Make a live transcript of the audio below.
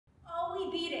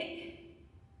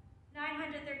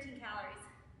913 calories.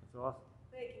 That's awesome.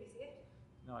 Wait, can you see it?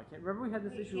 No, I can't. Remember we had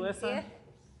this issue last time?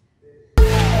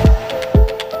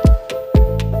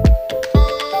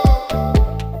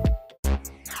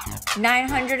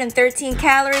 913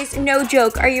 calories, no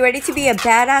joke. Are you ready to be a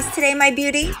badass today, my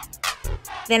beauty?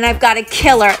 Then I've got a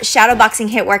killer shadow boxing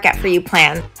HIIT workout for you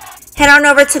planned. Head on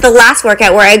over to the last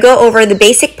workout where I go over the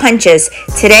basic punches.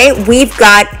 Today we've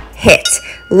got HIIT,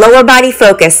 lower body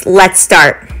focus. Let's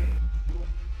start.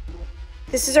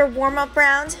 This is our warm-up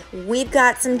round. We've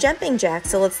got some jumping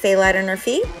jacks, so let's stay light on our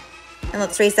feet and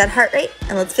let's raise that heart rate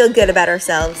and let's feel good about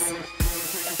ourselves.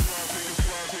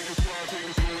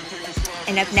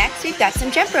 And up next, we've got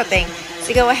some jump roping.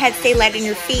 So go ahead, stay light on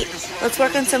your feet. Let's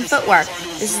work on some footwork.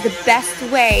 This is the best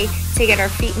way to get our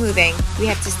feet moving. We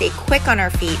have to stay quick on our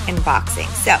feet in boxing.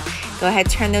 So go ahead,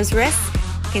 turn those wrists,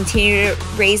 continue to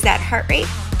raise that heart rate,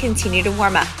 continue to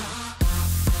warm up.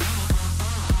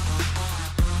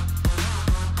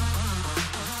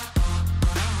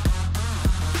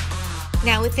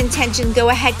 Now with intention, go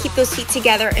ahead, keep those feet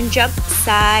together and jump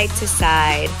side to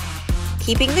side.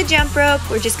 Keeping the jump rope,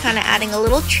 we're just kind of adding a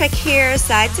little trick here,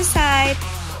 side to side,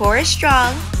 core is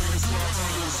strong.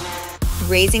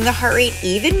 Raising the heart rate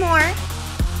even more.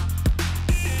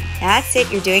 That's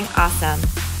it, you're doing awesome.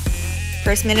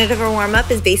 First minute of our warm-up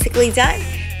is basically done.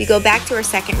 We go back to our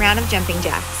second round of jumping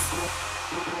jacks.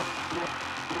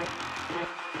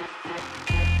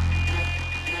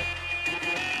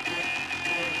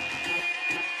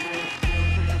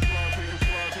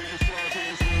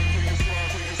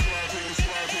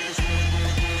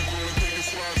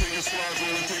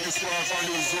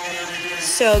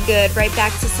 So good. Right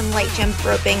back to some light jump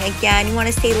roping. Again, you want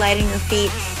to stay light on your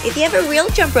feet. If you have a real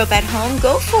jump rope at home,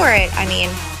 go for it. I mean,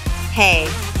 hey,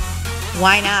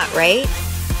 why not, right?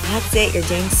 That's it. You're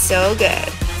doing so good.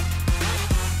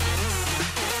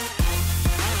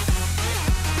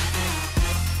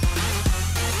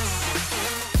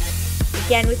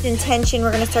 Again, with intention,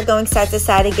 we're going to start going side to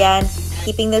side again.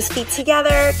 Keeping those feet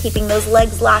together, keeping those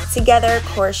legs locked together,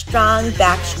 core strong,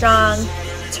 back strong.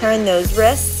 Turn those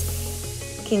wrists.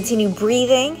 Continue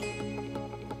breathing.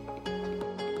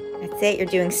 That's it, you're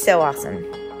doing so awesome.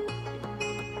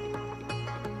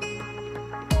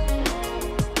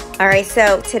 All right,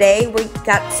 so today we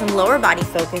got some lower body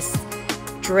focus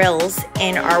drills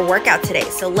in our workout today.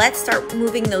 So let's start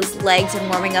moving those legs and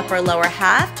warming up our lower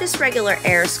half. Just regular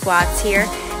air squats here.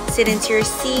 Sit into your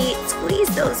seat,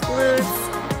 squeeze those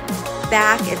glutes,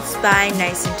 back and spine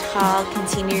nice and tall.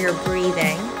 Continue your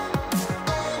breathing.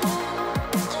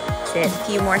 A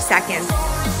few more seconds.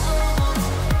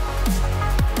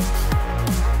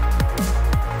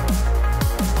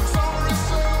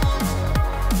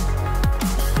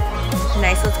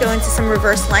 Nice, let's go into some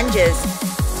reverse lunges.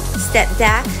 Step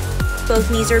back,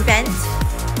 both knees are bent.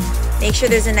 Make sure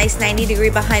there's a nice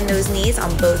 90-degree behind those knees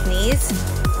on both knees.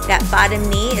 That bottom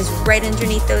knee is right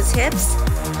underneath those hips.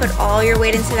 Put all your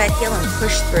weight into that heel and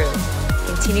push through.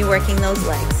 Continue working those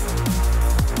legs.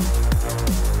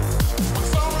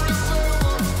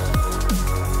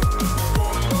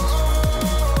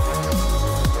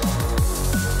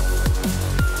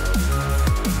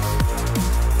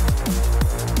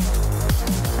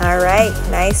 All right,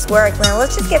 nice work. Now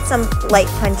let's just get some light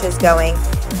punches going.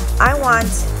 I want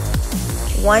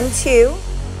 1, 2,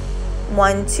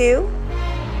 1, 2.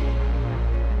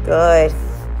 Good.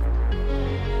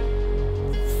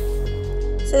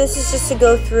 So this is just to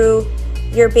go through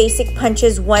your basic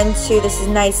punches, 1, 2. This is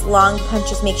nice long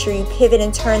punches. Make sure you pivot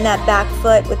and turn that back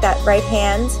foot with that right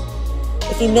hand.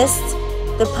 If you missed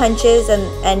the punches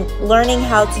and learning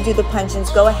how to do the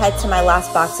punches, go ahead to my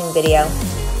last boxing video.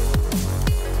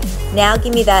 Now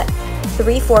give me that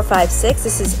 3, 4, 5, 6.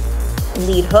 This is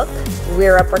lead hook,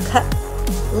 rear uppercut,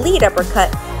 lead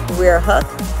uppercut, rear hook.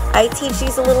 I teach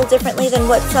these a little differently than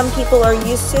what some people are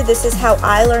used to. This is how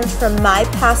I learned from my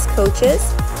past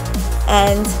coaches.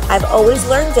 And I've always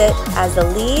learned it as a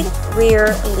lead,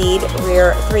 rear,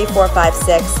 3, 4, 5,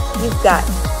 6. You've got.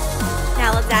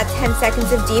 Now let's add 10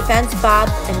 seconds of defense, bob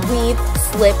and weave,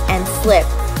 slip and slip.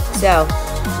 So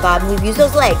bob and weave, use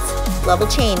those legs, level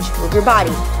change, move your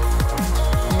body.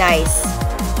 Nice.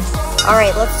 All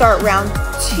right, let's start round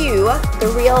 2,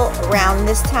 the real round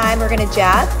this time. We're gonna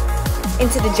jab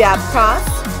into the jab cross.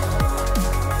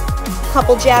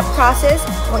 Couple jab crosses.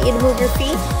 I want you to move your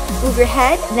feet, move your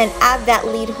head, and then add that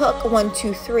lead hook, 1,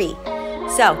 2, 3.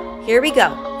 So here we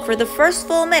go. For the first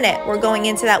full minute, we're going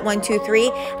into that 1, 2,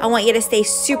 3. I want you to stay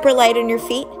super light on your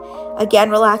feet.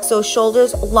 Again, relax those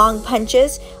shoulders, long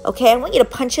punches. Okay, I want you to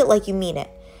punch it like you mean it.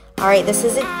 All right, this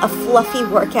isn't a fluffy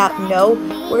workout. No,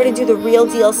 we're gonna do the real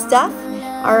deal stuff.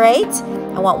 All right,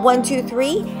 I want 1, 2,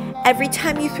 3. Every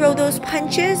time you throw those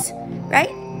punches, right?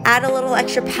 Add a little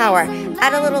extra power,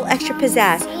 add a little extra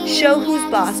pizzazz. Show who's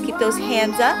boss. Keep those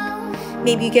hands up.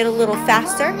 Maybe you get a little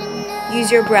faster. Use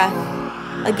your breath.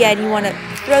 Again, you want to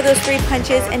throw those 3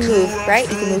 punches and move, right?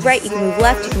 You can move right, you can move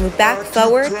left, you can move back,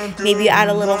 forward. Maybe you add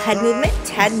a little head movement.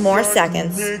 10 more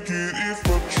seconds.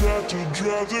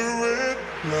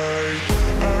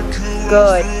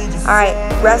 Good. All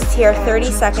right, rest here,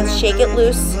 30 seconds. Shake it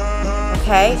loose.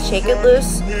 Okay, shake it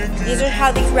loose. These are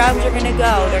how these rounds are gonna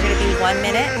go. They're gonna be 1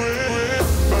 minute.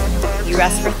 You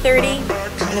rest for 30,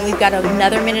 and then we've got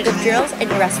another minute of drills, and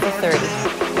you rest for 30.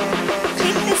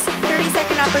 Take this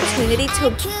 30-second opportunity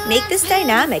to make this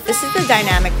dynamic. This is the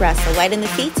dynamic rest. So lighten the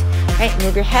feet, right?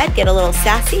 Move your head, get a little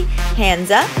sassy,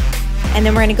 hands up, and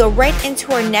then we're gonna go right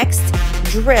into our next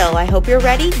drill. I hope you're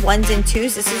ready. 1s and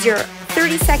 2s. This is your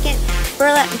 30-second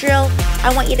burlap drill.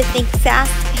 I want you to think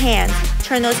fast hands.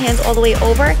 Turn those hands all the way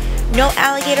over. No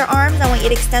alligator arms. I want you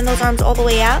to extend those arms all the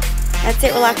way out. That's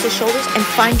it. Relax the shoulders and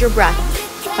find your breath.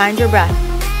 Find your breath.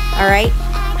 All right?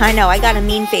 I know I got a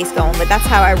mean face going, but that's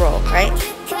how I roll, right?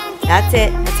 That's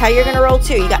it. That's how you're going to roll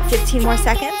too. You got 15 more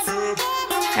seconds.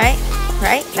 Right?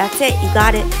 Right? That's it. You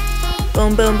got it.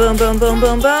 Boom, boom, boom, boom, boom,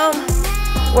 boom, boom.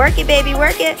 Work it, baby.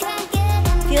 Work it.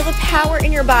 Feel the power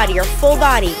in your body, your full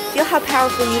body. Feel how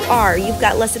powerful you are. You've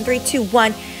got less than 3, 2,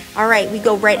 1. All right, we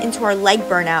go right into our leg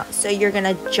burnout. So you're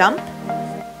gonna jump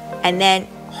and then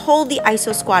hold the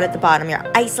iso squat at the bottom. You're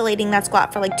isolating that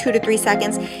squat for like 2 to 3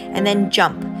 seconds and then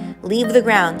jump. Leave the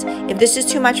ground. If this is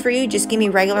too much for you, just give me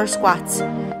regular squats.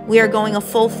 We are going a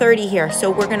full 30 here.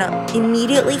 So we're gonna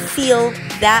immediately feel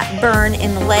that burn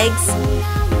in the legs.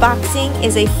 Boxing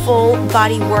is a full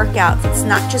body workout. It's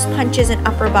not just punches and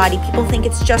upper body. People think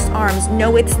it's just arms.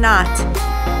 No, it's not.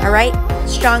 All right,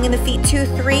 strong in the feet. 2,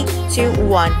 3, 2,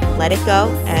 1. Let it go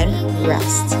and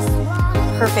rest.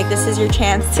 Perfect. This is your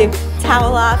chance to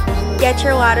towel off, get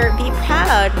your water, be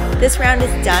proud. This round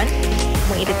is done. I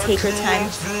want you to take your time,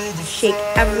 shake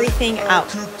everything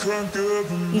out.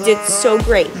 You did so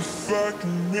great.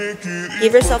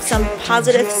 Give yourself some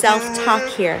positive self-talk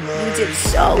here. You did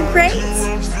so great.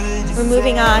 We're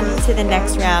moving on to the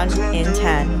next round in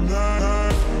 10.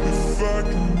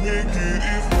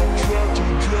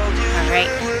 All right,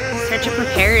 start to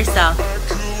prepare yourself.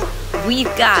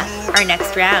 We've got our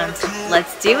next round.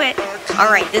 Let's do it. All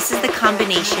right, this is the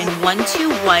combination 1, 2,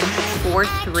 1, 4,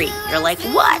 3. You're like,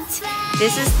 what?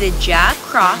 This is the jab,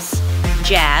 cross,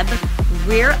 jab,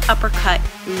 rear uppercut,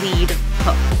 lead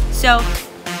hook. So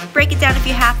break it down if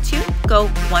you have to. Go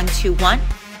 1, 2, 1,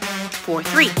 4,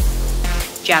 3.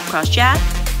 Jab, cross, jab,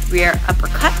 rear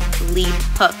uppercut, lead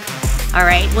hook. All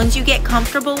right, once you get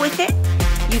comfortable with it,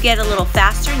 you get a little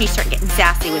faster and you start getting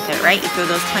sassy with it, right? You throw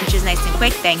those punches nice and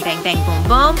quick, bang, bang, bang, boom,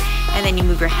 boom, and then you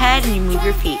move your head and you move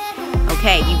your feet.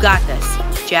 Okay, you got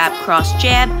this. Jab, cross,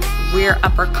 jab, rear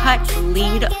uppercut,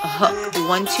 lead hook.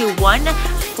 1, 2, 1,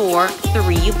 4,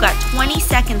 3. You've got 20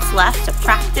 seconds left to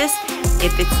practice.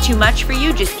 If it's too much for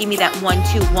you, just give me that 1,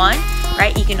 2, 1,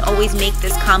 right? You can always make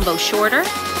this combo shorter.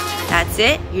 That's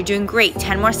it. You're doing great.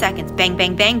 10 more seconds. Bang,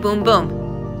 bang, bang, boom, boom.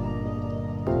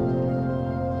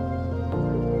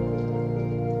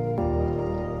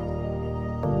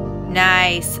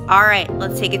 Nice. All right,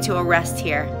 let's take it to a rest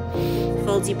here.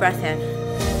 Full deep breath in.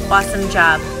 Awesome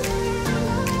job.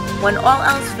 When all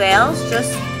else fails,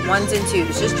 just 1s and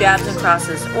 2s, just jabs and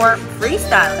crosses, or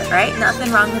freestyle it, right?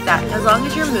 Nothing wrong with that, as long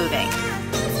as you're moving.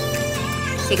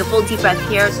 Take a full deep breath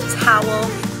here. Towel,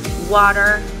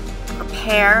 water,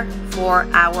 prepare for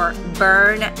our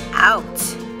burn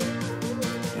out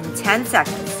in 10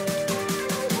 seconds.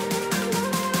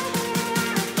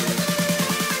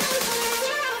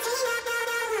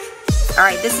 All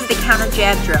right, this is the counter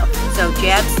jab drill. So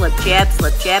jab, slip, jab,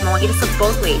 slip, jab. I want you to slip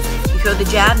both ways. You throw the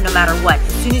jab no matter what.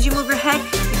 As soon as you move your head,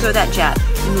 you throw that jab.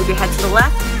 You move your head to the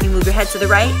left, you move your head to the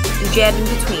right, you jab in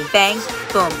between. Bang,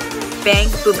 boom,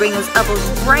 bang, boom. Bring those elbows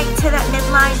right to that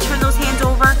midline. Turn those hands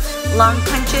over. Long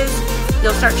punches.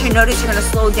 You'll start to notice you're gonna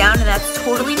slow down, and that's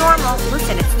totally normal.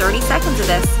 Listen, it's 30 seconds of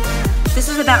this. This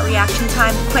is about reaction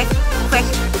time. Quick, quick,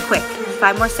 quick.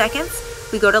 5 more seconds.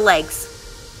 We go to legs.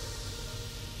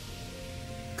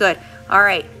 Good. All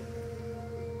right.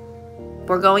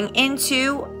 We're going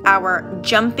into our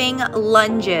jumping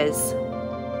lunges.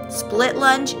 Split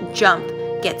lunge, jump.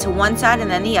 Get to one side and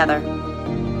then the other.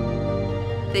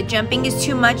 If the jumping is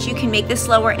too much, you can make the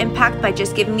slower impact by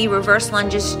just giving me reverse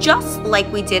lunges just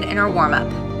like we did in our warm-up.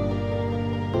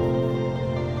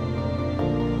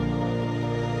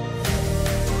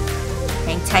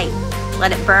 Hang tight.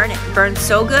 Let it burn. It burns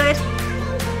so good.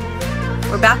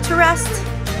 We're about to rest.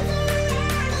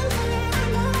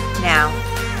 Now,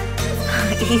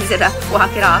 Ease it up,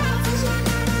 walk it off.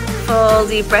 Full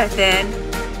deep breath in.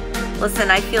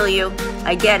 Listen, I feel you.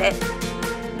 I get it.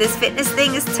 This fitness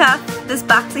thing is tough. This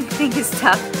boxing thing is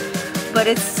tough. But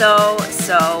it's so,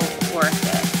 so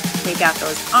worth it. Take out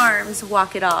those arms,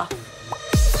 walk it off.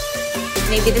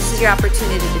 Maybe this is your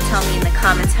opportunity to tell me in the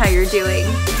comments how you're doing.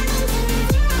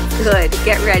 Good,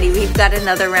 get ready. We've got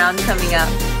another round coming up.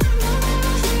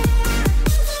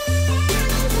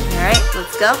 All right,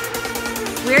 let's go.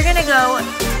 We're gonna go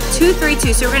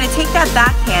 2-3-2. So we're gonna take that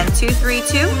backhand,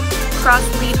 2-3-2, cross,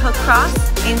 lead hook, cross,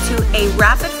 into a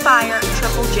rapid fire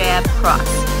triple jab, cross.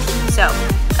 So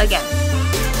again,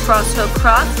 cross, hook,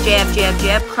 cross, jab, jab,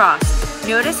 jab, cross.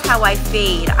 Notice how I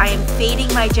fade. I am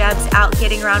fading my jabs out,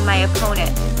 getting around my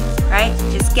opponent, right?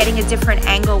 Just getting a different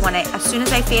angle as soon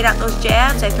as I fade out those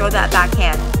jabs, I throw that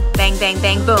backhand. Bang, bang,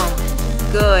 bang, boom.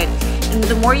 Good. And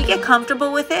the more you get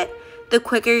comfortable with it, the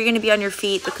quicker you're gonna be on your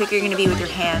feet, the quicker you're gonna be with your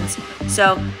hands.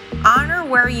 So honor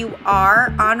where you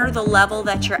are, honor the level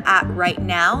that you're at right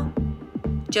now.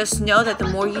 Just know that the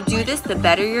more you do this, the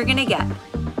better you're gonna get.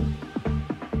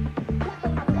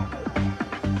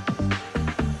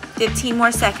 15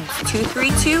 more seconds.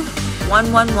 2-3-2,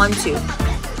 1-1-1-2.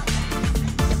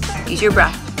 Use your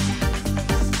breath.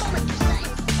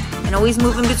 And always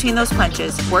move in between those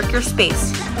punches. Work your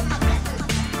space.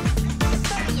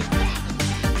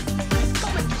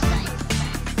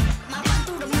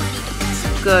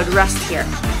 Good, rest here.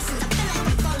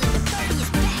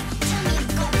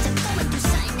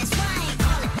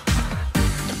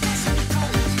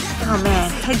 Oh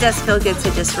man, it does feel good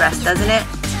to just rest, doesn't it?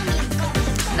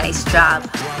 Nice job.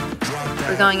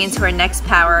 We're going into our next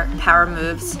power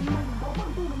moves.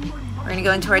 We're gonna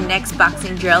go into our next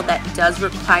boxing drill that does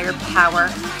require power.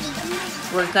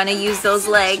 We're gonna use those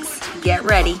legs. Get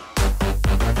ready.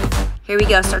 Here we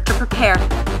go, start to prepare.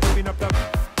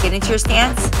 Get into your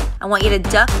stance. I want you to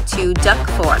duck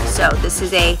 4. So this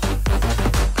is a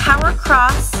power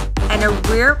cross and a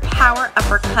rear power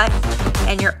uppercut,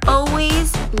 and you're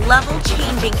always level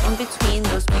changing in between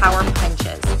those power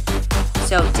punches.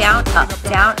 So down, up,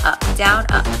 down, up, down,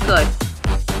 up. Good.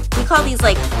 We call these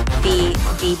like the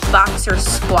boxer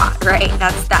squat, right?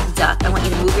 That's that duck. I want you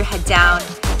to move your head down,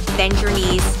 bend your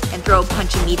knees, and throw a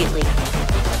punch immediately.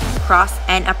 Cross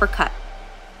and uppercut.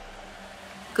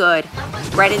 Good.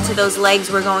 Right into those legs,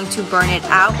 we're going to burn it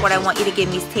out. What I want you to give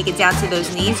me is take it down to those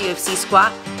knees, UFC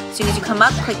squat. As soon as you come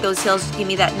up, click those heels, give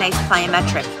me that nice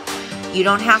plyometric. You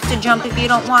don't have to jump if you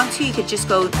don't want to. You could just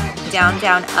go down,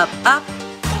 down, up, up.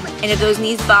 And if those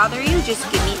knees bother you, just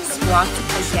give me squats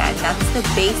again. That's the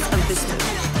base of this move.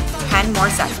 10 more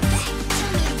seconds.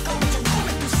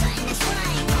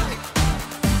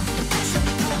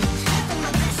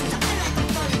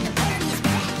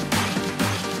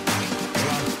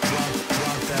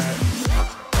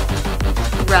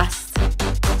 Rest.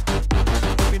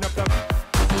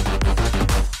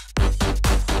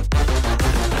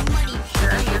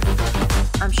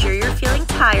 I'm sure you're feeling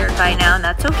tired by now, and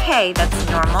that's okay. That's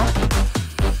normal.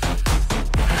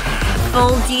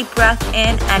 Full deep breath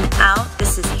in and out.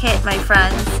 This is HIIT, my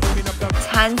friends.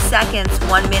 10 seconds,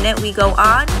 1 minute. We go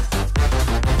on.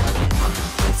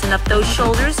 Loosen up those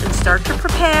shoulders and start to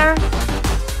prepare.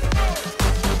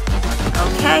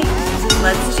 Okay,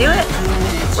 let's do it.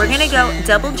 We're gonna go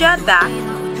double jab back.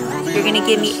 You're gonna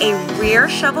give me a rear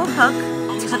shovel hook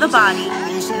to the body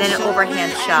and then an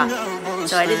overhand shot.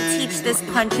 So I didn't teach this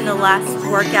punch in the last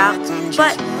workout,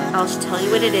 but I'll just tell you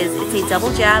what it is. It's a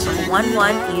double jab,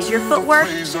 1-1. Use your footwork,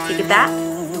 take it back.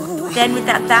 Then with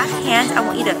that back hand, I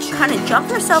want you to kind of jump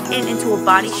yourself into a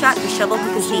body shot. Your shovel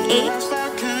hook is the 8,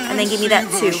 and then give me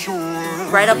that 2.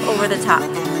 Right up over the top.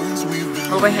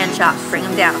 Overhand shot, bring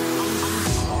them down.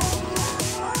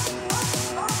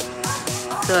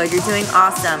 Good, you're doing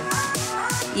awesome.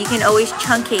 You can always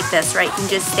truncate this, right? You can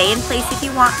just stay in place if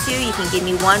you want to. You can give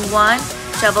me 1-1,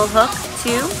 shovel hook,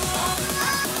 2,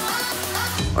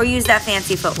 or use that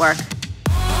fancy footwork.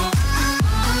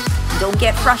 Don't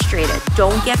get frustrated.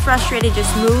 Don't get frustrated.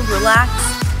 Just move, relax.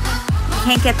 You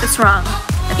can't get this wrong.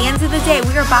 At the end of the day,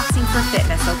 we are boxing for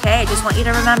fitness, okay? I just want you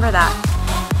to remember that.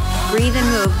 Breathe and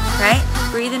move, right?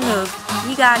 Breathe and move.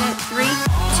 You got it. 3,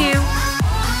 2,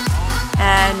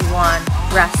 and 1.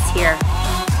 Rest here.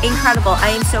 Incredible.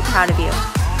 I am so proud of you.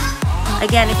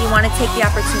 Again, if you want to take the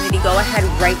opportunity, go ahead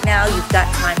right now. You've got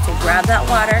time to grab that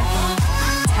water,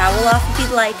 towel off if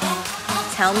you'd like.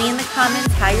 Tell me in the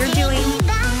comments how you're doing.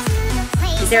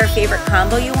 Is there a favorite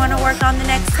combo you want to work on the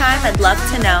next time? I'd love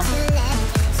to know.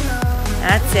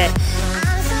 That's it.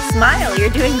 Smile. You're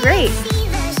doing great.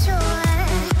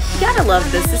 You gotta love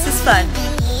this. This is fun.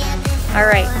 All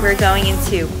right, we're going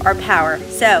into our power.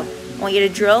 So want you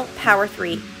to drill power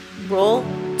 3, roll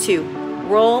 2,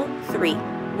 roll 3,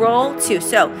 roll 2.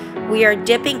 So we are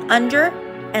dipping under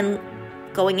and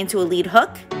going into a lead hook,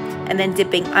 and then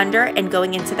dipping under and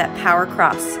going into that power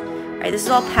cross. All right, this is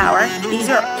all power. These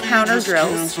are counter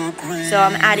drills. So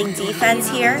I'm adding defense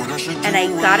here, and I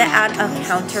gotta add a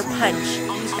counter punch,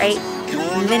 right?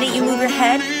 The minute you move your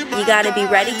head, you gotta be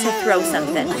ready to throw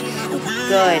something.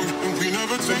 Good.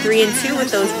 So 3 and 2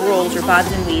 with those rolls or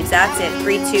bobs and weaves. That's it.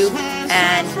 3, 2,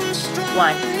 and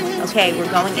 1. Okay,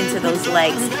 we're going into those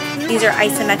legs. These are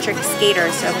isometric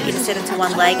skaters, so I want you to sit into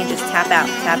one leg and just tap out,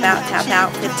 tap out, tap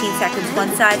out. 15 seconds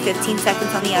one side, 15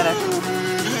 seconds on the other.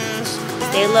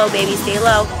 Stay low, baby, stay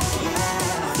low.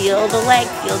 Feel the leg,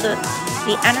 feel the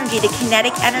energy, the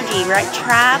kinetic energy, right?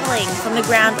 Traveling from the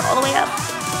ground all the way up.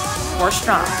 More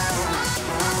strong.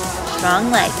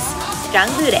 Strong legs, strong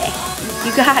booty.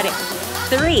 You got it.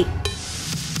 3,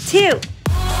 2,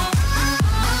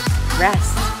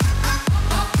 rest.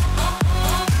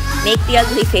 Make the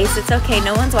ugly face. It's okay.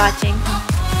 No one's watching.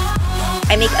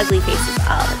 I make ugly faces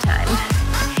all the time.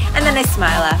 And then I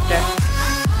smile after.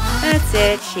 That's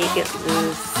it. Shake it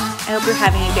loose. I hope you're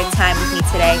having a good time with me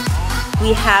today.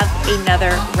 We have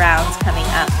another round coming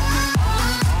up.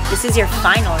 This is your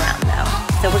final round, though.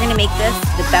 So we're going to make this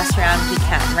the best round we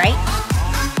can, right?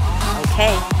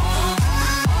 Okay.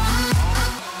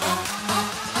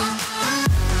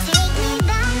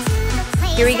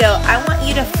 Here we go. I want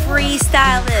you to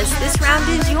freestyle this. This round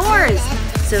is yours.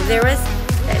 So if there was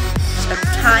a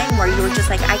time where you were just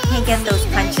like, I can't get those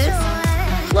punches,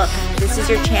 look, this is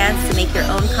your chance to make your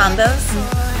own combos.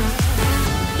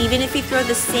 Even if you throw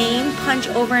the same punch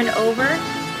over and over,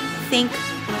 think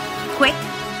quick,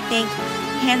 think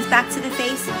hands back to the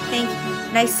face, think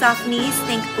nice soft knees,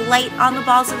 think light on the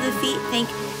balls of the feet, think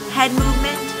head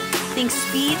movement, think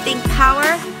speed, think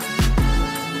power.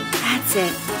 That's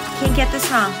it. Can't get this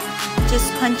wrong.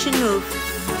 Just punch and move.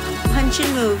 Punch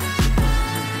and move.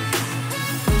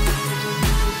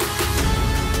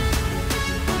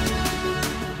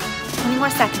 More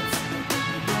seconds.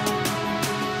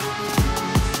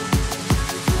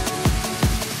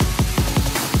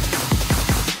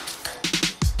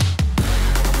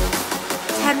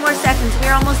 More seconds.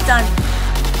 We're almost done.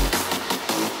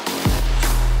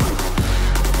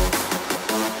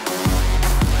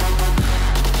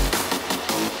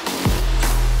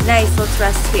 Nice. Let's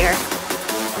rest here.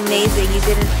 Amazing. You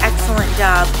did an excellent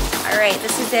job. All right.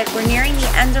 This is it. We're nearing the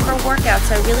end of our workout,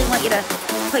 so I really want you to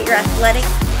put your athletic,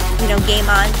 game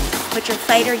on. Put your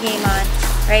fighter game on.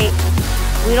 Right?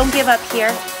 We don't give up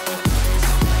here.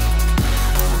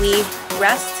 We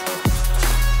rest.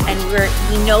 And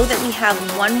we know that we have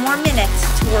 1 more minute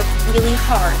to work really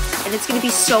hard, and it's going to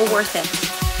be so worth it.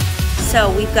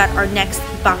 So we've got our next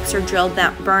boxer drill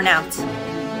burnout.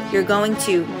 You're going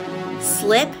to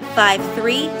slip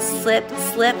 5-3, slip,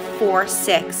 slip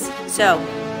 4-6. So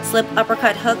slip,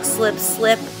 uppercut, hook, slip,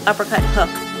 slip, uppercut,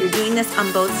 hook. You're doing this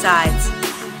on both sides.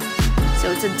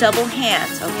 So it's a double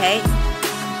hand, okay?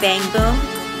 Bang, boom,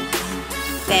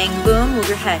 bang, boom. Move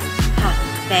your head.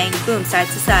 Ha, bang, boom, side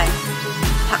to side.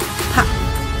 Pop, pop.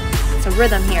 It's a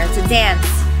rhythm here. It's a dance.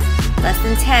 Less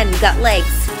than 10. We got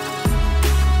legs.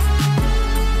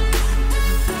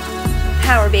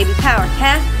 Power, baby, power.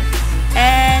 Okay?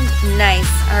 And nice.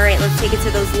 All right, let's take it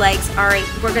to those legs. All right,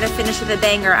 we're going to finish with a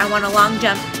banger. I want a long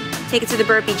jump. Take it to the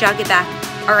burpee. Jog it back.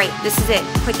 All right, this is it.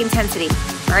 Quick intensity.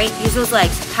 All right, use those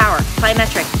legs. Power.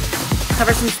 Plyometric.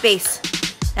 Cover some space.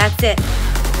 That's it.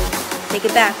 Take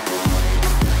it back.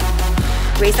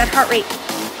 Raise that heart rate.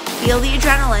 Feel the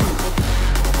adrenaline.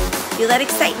 Feel that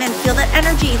excitement. Feel that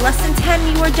energy. Less than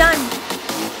 10, you are done.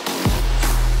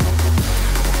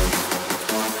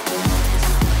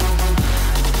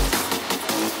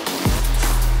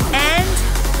 And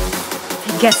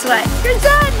guess what? You're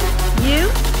done. You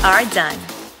are done.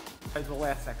 That's the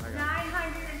last second I got.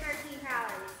 913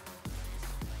 calories.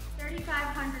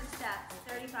 3,500 steps.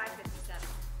 3,557.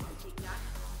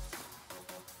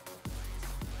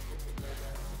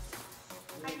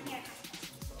 I can't.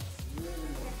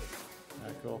 All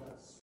right, cool.